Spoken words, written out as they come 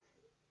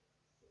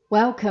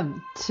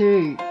Welcome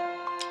to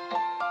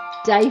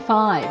day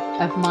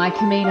 5 of my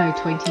Camino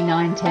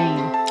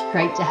 2019.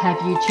 Great to have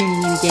you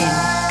tuning in again.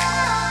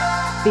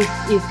 This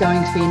is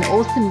going to be an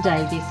awesome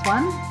day, this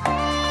one.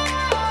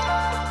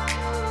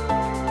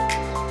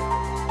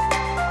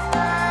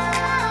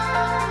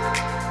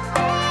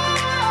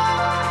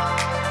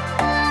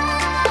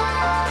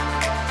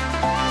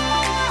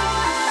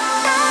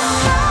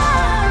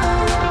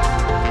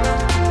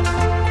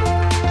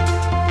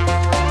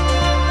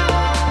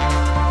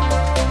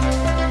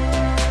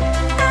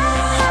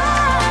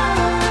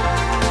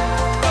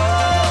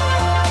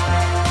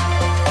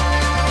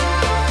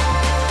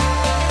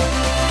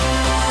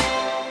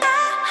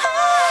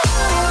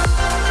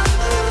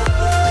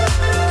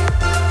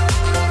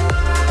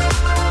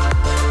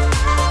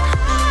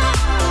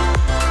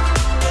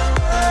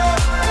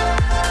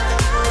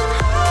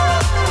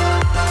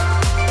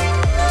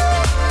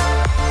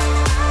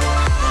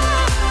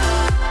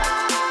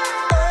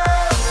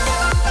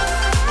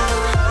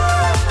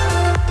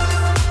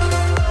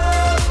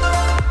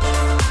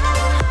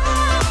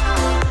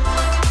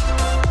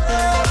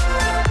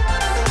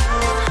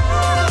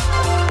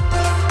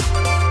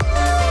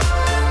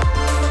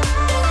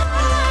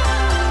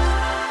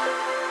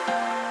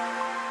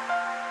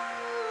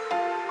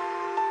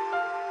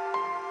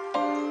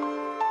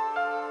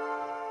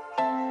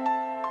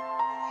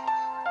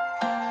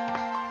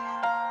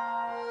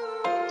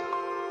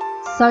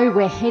 So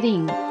we're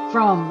heading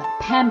from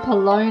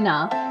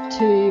Pamplona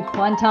to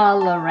Punta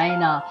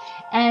Lorena,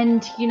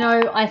 and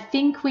I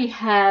think we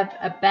have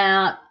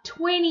about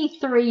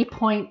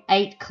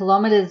 23.8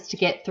 kilometers to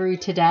get through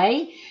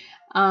today,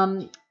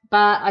 but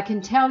I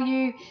can tell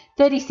you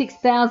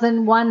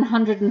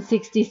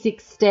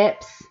 36,166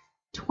 steps,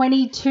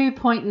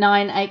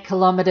 22.98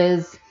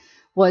 kilometers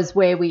was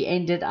where we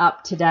ended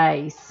up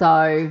today.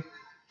 So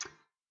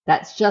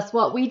that's just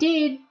what we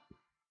did.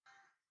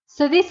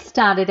 So this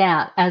started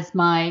out as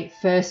my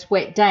first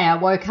wet day. I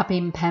woke up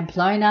in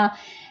Pamplona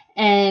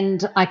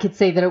and I could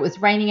see that it was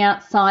raining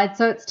outside,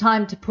 so it's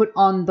time to put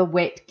on the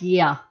wet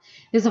gear.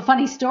 There's a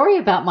funny story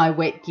about my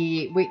wet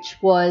gear, which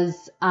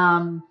was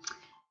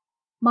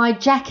my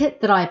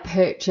jacket that I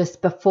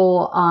purchased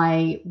before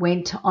I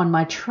went on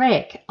my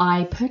trek.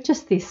 I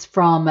purchased this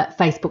from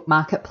Facebook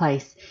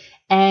Marketplace,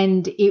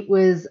 and it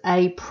was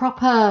a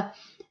proper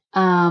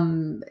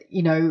wind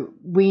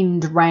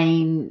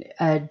rain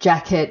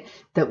jacket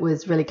that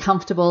was really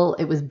comfortable.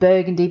 It was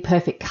burgundy,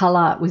 perfect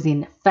color. It was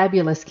in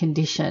fabulous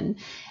condition,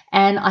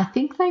 and I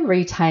think they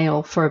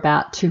retail for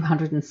about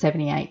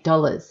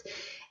 $278.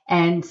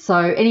 And so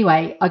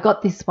anyway, I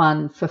got this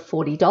one for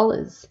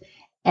 $40.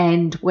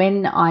 And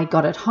when I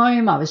got it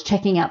home, I was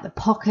checking out the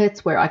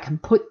pockets where I can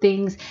put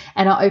things,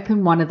 and I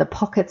opened one of the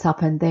pockets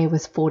up and there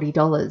was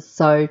 $40.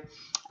 So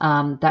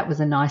that was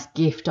a nice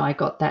gift. I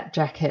got that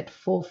jacket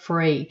for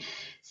free.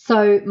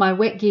 So my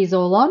wet gear's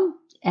all on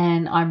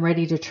and I'm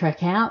ready to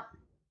trek out.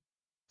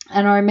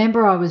 And I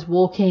remember I was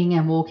walking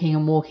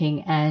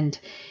and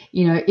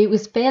it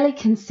was fairly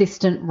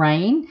consistent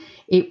rain.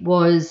 It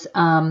was,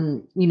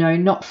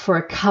 not for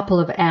a couple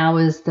of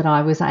hours that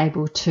I was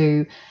able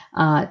to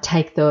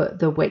take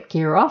the wet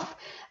gear off.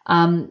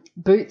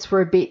 Boots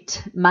were a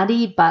bit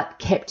muddy, but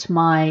kept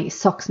my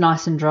socks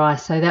nice and dry.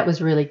 So that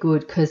was really good,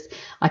 because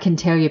I can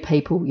tell you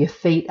people, your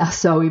feet are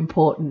so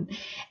important.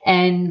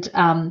 And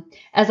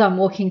as I'm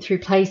walking through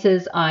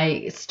places,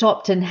 I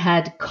stopped and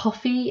had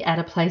coffee at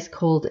a place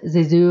called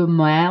Zizou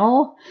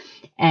Mao.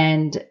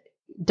 And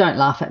don't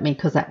laugh at me,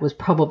 because that was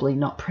probably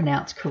not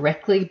pronounced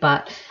correctly,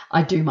 but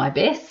I do my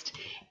best.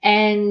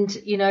 And,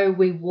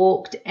 we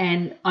walked,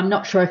 and I'm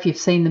not sure if you've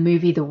seen the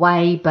movie The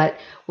Way, but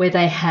where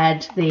they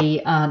had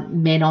the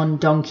men on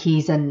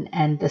donkeys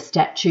and the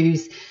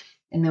statues,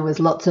 and there was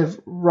lots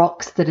of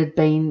rocks that had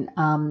been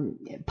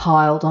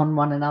piled on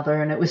one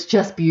another, and it was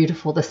just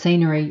beautiful. The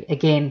scenery,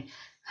 again,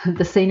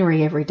 the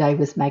scenery every day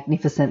was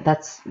magnificent.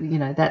 That's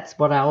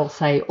what I'll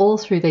say all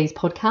through these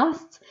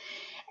podcasts.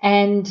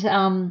 And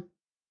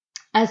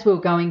as we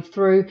were going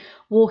through,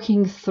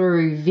 walking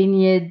through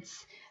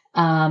vineyards,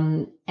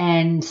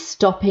 and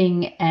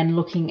stopping and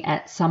looking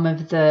at some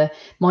of the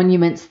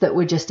monuments that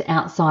were just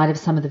outside of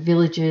some of the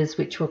villages,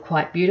 which were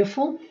quite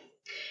beautiful.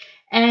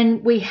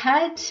 And we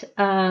had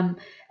a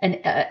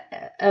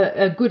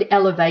good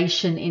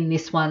elevation in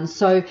this one.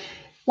 So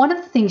one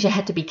of the things you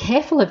had to be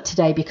careful of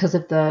today because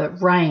of the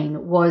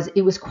rain was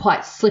it was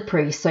quite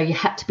slippery, so you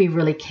had to be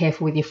really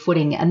careful with your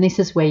footing. And this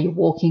is where your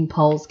walking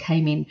poles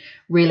came in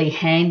really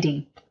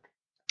handy.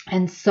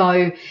 And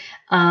so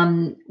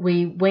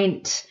we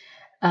went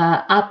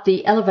up.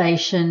 The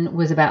elevation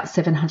was about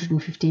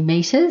 750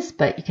 meters,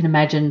 but you can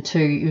imagine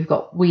too, you've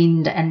got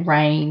wind and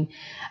rain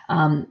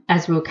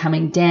as we were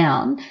coming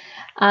down.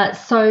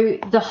 So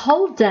the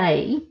whole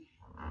day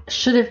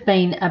should have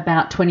been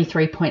about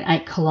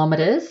 23.8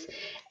 kilometers,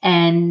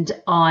 and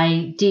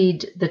I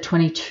did the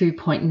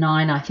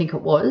 22.9, I think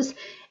it was,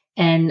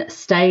 and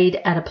stayed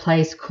at a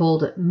place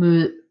called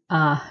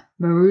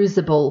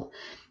Maruzabal.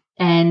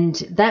 And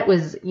that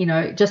was,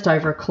 just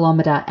over a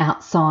kilometre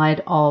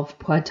outside of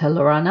Punta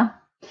Lorena.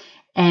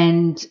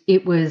 And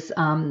it was,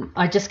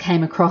 I just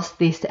came across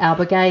this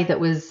albergue that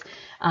was,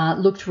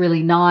 looked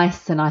really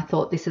nice, and I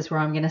thought this is where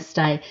I'm going to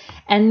stay.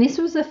 And this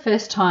was the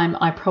first time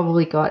I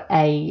probably got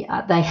they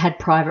had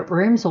private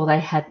rooms, or they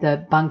had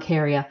the bunk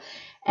area.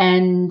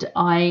 And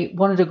I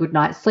wanted a good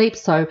night's sleep,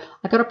 so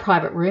I got a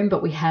private room,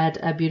 but we had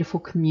a beautiful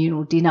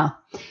communal dinner.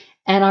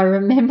 And I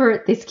remember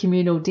at this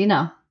communal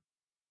dinner,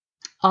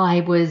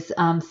 I was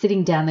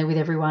sitting down there with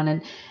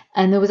everyone,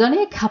 and there was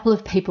only a couple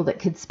of people that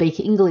could speak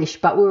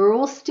English, but we were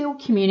all still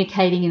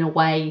communicating in a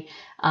way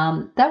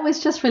that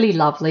was just really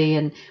lovely,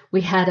 and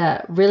we had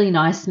a really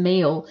nice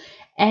meal.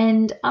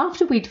 And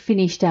after we'd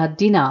finished our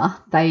dinner,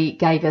 they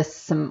gave us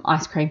some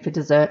ice cream for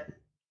dessert.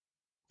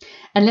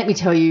 And let me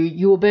tell you,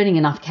 you were burning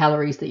enough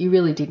calories that you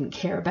really didn't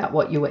care about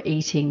what you were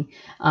eating.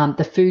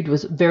 The food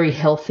was very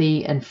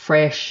healthy and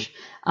fresh.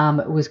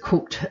 It was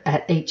cooked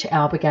at each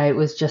albergue. It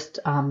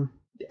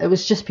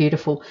was just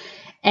beautiful.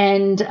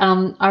 And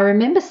I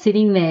remember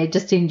sitting there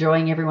just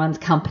enjoying everyone's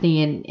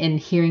company and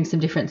hearing some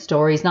different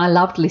stories. And I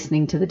loved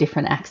listening to the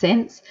different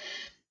accents.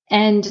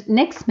 And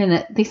next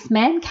minute, this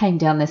man came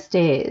down the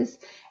stairs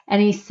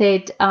and he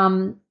said,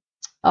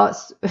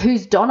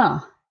 who's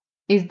Donna?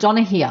 Is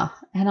Donna here?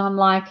 And I'm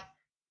like,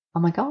 oh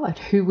my God,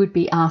 who would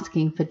be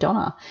asking for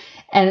Donna?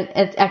 And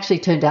it actually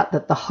turned out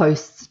that the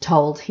hosts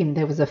told him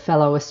there was a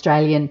fellow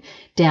Australian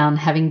down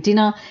having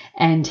dinner,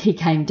 and he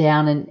came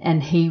down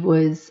and he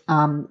was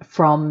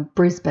from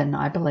Brisbane,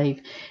 I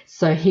believe.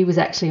 So he was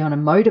actually on a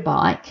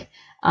motorbike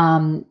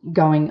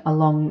going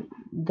along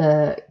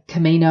the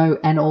Camino,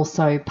 and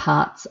also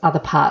other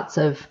parts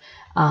of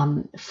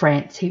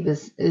France he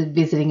was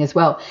visiting as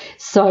well.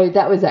 So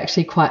that was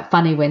actually quite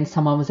funny when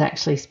someone was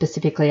actually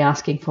specifically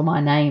asking for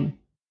my name.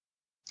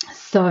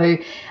 So,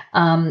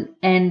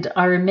 and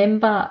I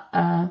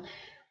remember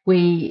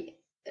we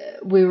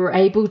were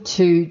able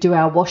to do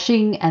our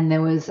washing, and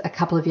there was a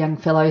couple of young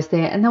fellows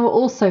there, and they were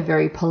also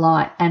very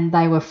polite, and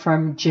they were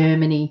from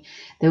Germany.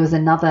 There was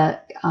another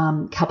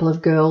couple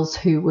of girls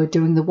who were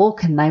doing the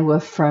walk, and they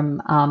were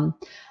from,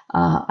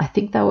 I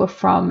think they were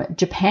from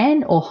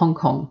Japan or Hong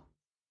Kong.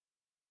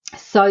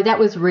 So that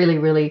was really,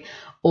 really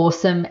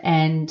awesome.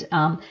 And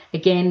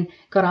again,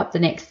 got up the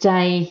next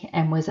day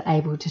and was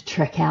able to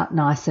trek out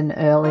nice and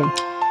early.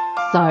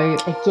 So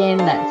again,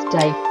 that's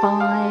day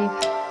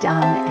 5,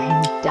 done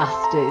and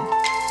dusted.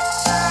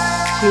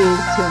 Cheers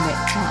till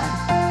next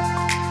time.